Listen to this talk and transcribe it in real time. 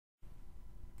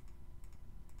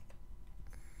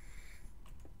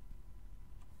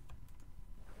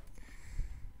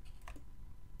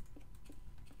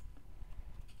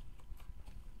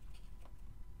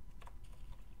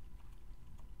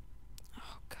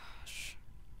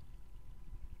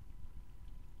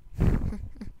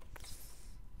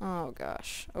Oh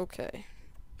gosh, okay.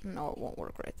 No, it won't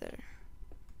work right there.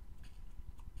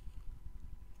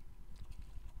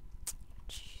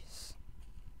 Jeez.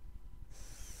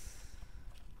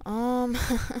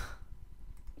 Let's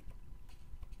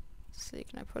see,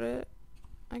 can I put it?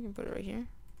 I can put it right here.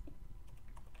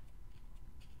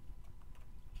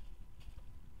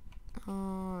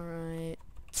 Alright.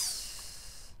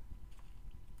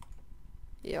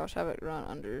 Yeah, I'll just have it run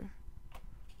under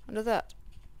that.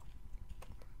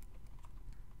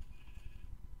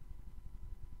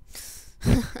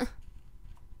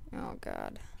 Oh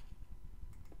god.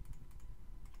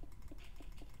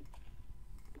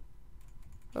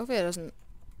 Hopefully it doesn't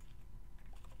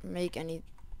make any...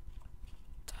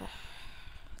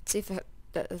 Let's see if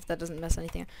that doesn't mess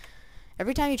anything up.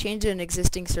 Every time you change an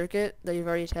existing circuit that you've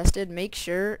already tested, make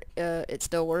sure it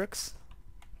still works.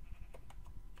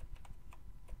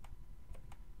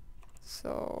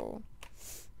 So,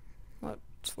 what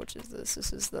switch is this?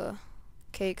 This is the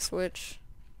cake switch.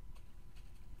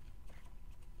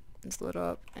 It's lit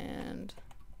up, and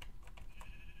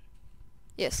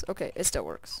yes, okay, it still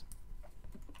works.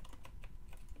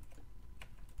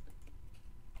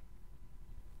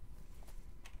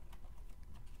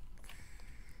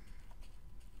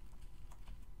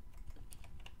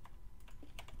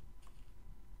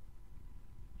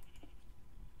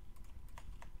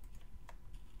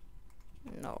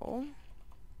 No.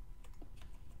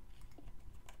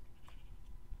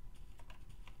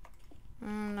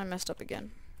 I messed up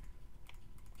again.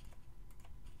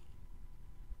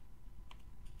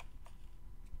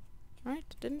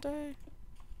 Right, didn't I?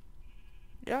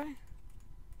 Did I?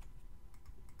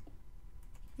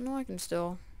 No, I can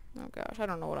still... Oh gosh, I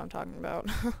don't know what I'm talking about.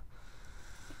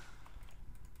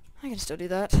 I can still do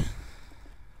that.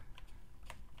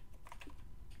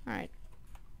 Alright.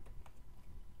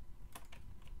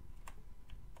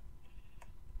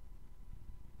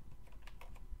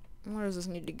 Where does this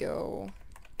need to go?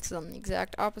 This is on the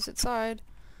exact opposite side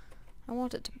I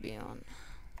want it to be on.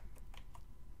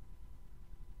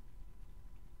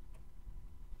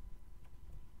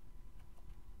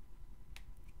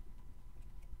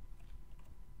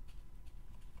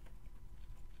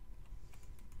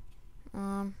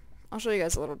 I'll show you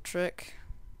guys a little trick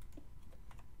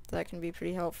that can be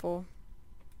pretty helpful.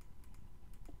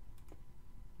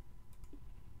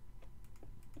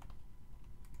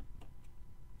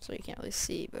 So you can't really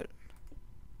see, but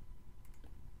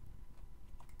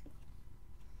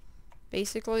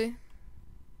basically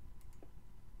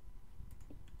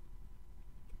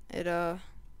it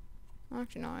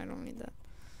actually no, I don't need that.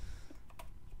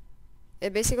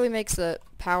 It basically makes the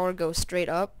power go straight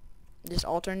up, just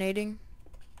alternating.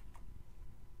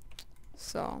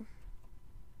 So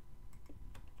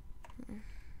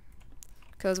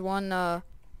because one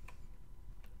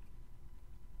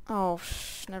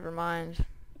never mind.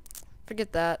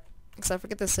 Forget that. Because I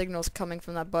forget the signal's coming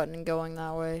from that button and going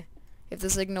that way. If the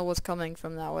signal was coming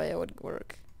from that way, it would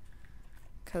work.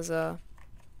 Because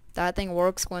that thing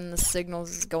works when the signal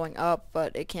is going up,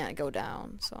 but it can't go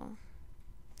down, so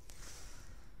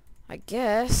I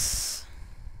guess...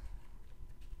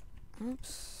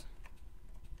 Oops.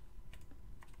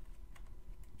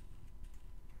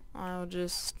 I'll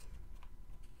just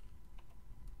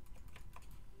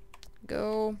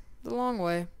go the long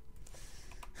way.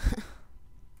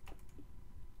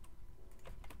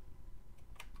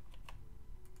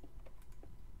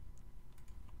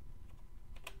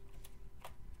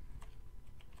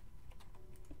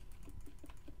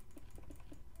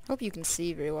 Hope you can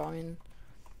see very well. I mean,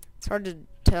 it's hard to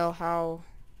tell how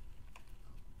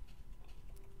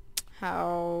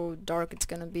dark it's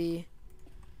gonna be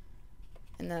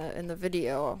in the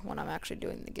video when I'm actually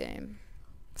doing the game,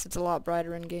 'cause it's a lot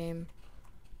brighter in game.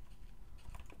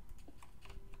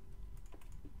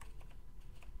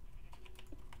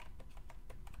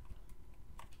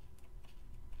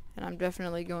 And I'm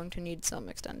definitely going to need some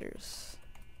extenders.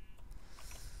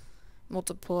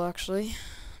 Multiple, actually.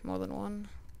 More than one.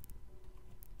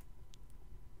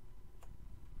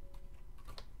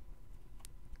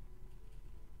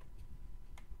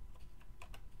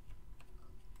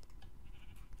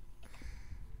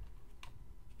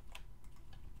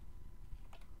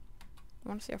 I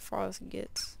want to see how far this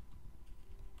gets.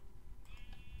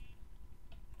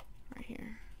 Right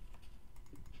here.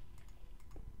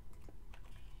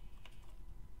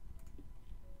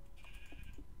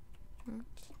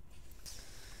 Oops.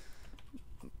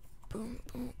 Boom,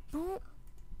 boom, boom.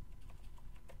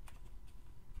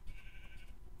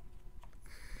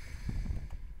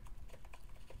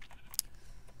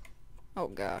 Oh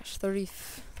gosh,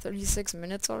 36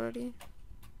 minutes already?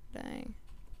 Dang.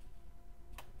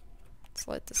 Let's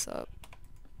light this up.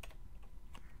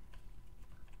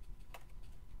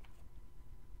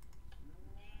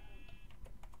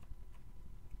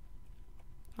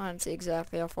 I didn't see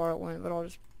exactly how far it went, but I'll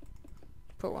just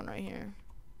put one right here.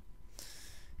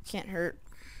 Can't hurt.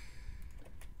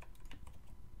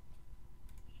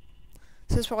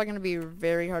 This is probably going to be a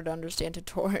very hard to understand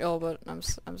tutorial, but I'm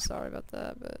sorry about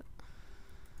that. But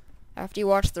after you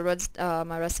watch the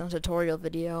my redstone tutorial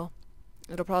video,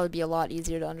 it'll probably be a lot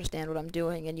easier to understand what I'm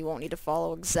doing, and you won't need to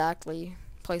follow exactly,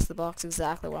 place the blocks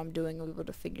exactly what I'm doing. You'll be able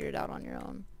to figure it out on your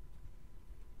own.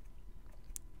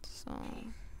 So,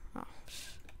 oh,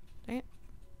 dang it.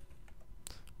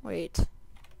 Wait.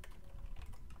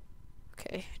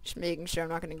 Okay, just making sure I'm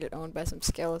not going to get owned by some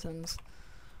skeletons.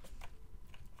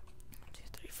 1, 2,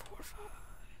 3, 4, 5.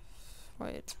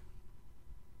 Wait.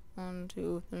 1,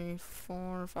 2, 3,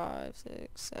 4, 5,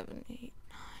 6, 7, 8,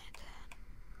 9,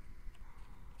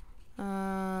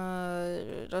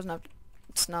 10. It doesn't have.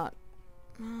 It's not.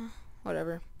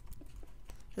 Whatever.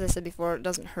 As I said before, it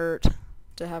doesn't hurt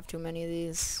to have too many of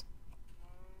these.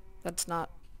 That's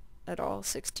not at all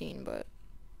 16, but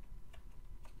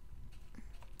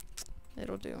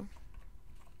it'll do.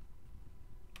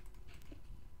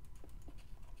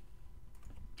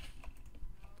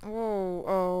 Whoa,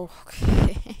 oh,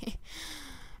 okay.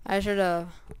 I should have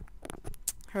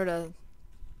heard a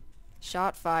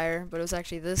shot fire, but it was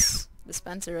actually this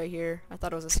dispenser right here. I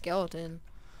thought it was a skeleton.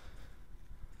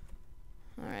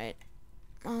 Alright.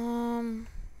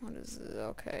 What is this?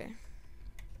 Okay.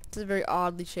 It's a very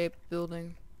oddly shaped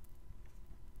building.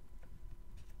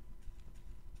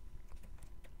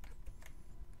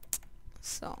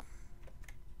 So.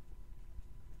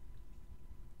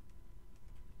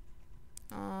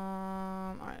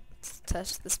 Alright, let's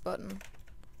test this button.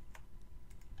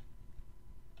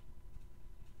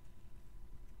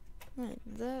 Like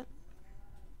that.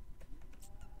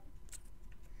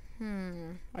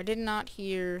 I did not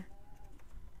hear.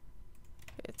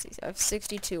 Let's see, I have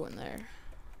 62 in there.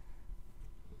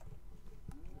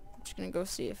 I'm just gonna go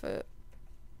see if it.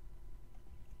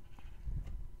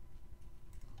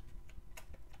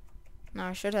 No,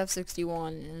 I should have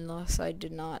 61 unless I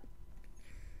did not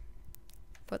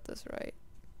put this right.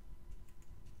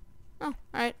 Oh,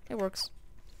 alright, it works.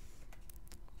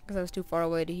 Because I was too far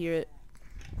away to hear it.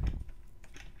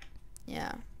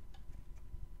 Yeah.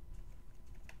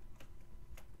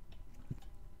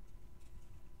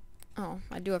 Oh,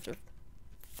 I do have to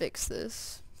fix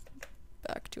this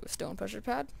back to a stone pressure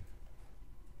pad.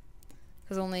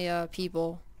 Because only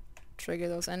people trigger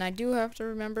those. And I do have to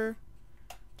remember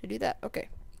to do that. Okay.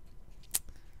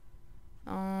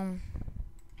 So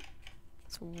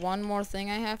one more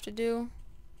thing I have to do.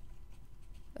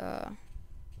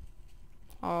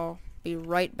 I'll be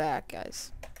right back,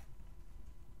 guys.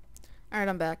 Alright,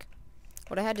 I'm back.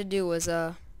 What I had to do was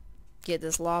get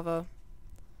this lava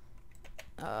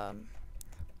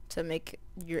to make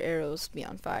your arrows be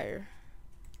on fire.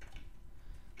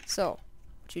 So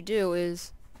what you do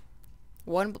is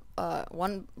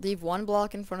leave one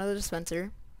block in front of the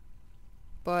dispenser,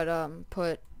 but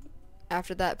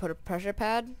after that put a pressure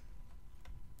pad,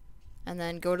 and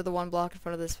then go to the one block in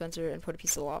front of the dispenser and put a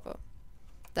piece of lava.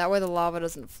 That way the lava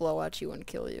doesn't flow at you and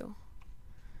kill you.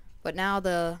 But now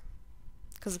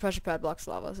because the pressure pad blocks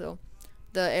lava, so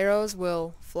the arrows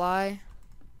will fly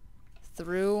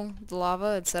through the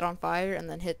lava and set on fire, and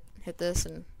then hit this,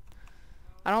 and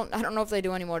I don't know if they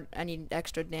do any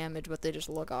extra damage, but they just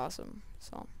look awesome.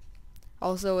 So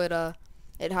also it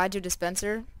hides your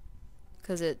dispenser,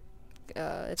 because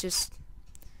it's just,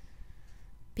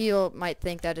 people might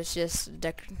think that it's just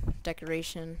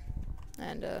decoration,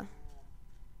 and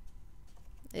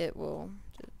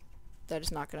that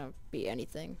is not gonna be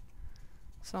anything.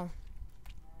 So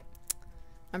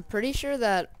I'm pretty sure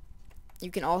that you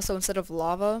can also, instead of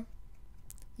lava,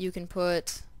 you can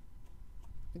put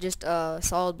just a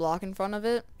solid block in front of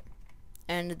it,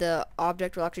 and the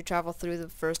object will actually travel through the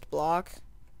first block,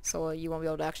 so you won't be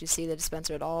able to actually see the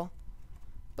dispenser at all.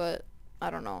 But I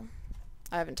don't know,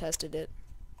 I haven't tested it.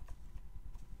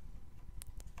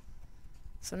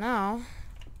 So now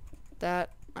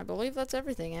that, I believe that's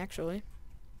everything, actually.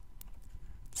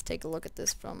 Let's take a look at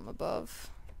this from above.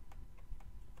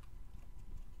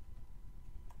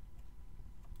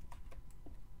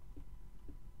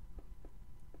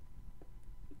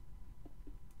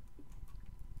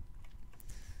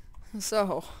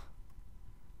 So,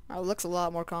 it looks a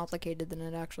lot more complicated than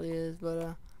it actually is,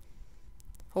 but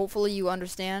hopefully you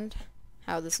understand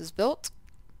how this is built.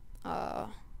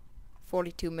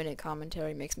 42-minute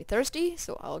commentary makes me thirsty,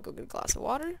 so I'll go get a glass of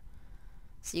water.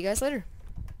 See you guys later.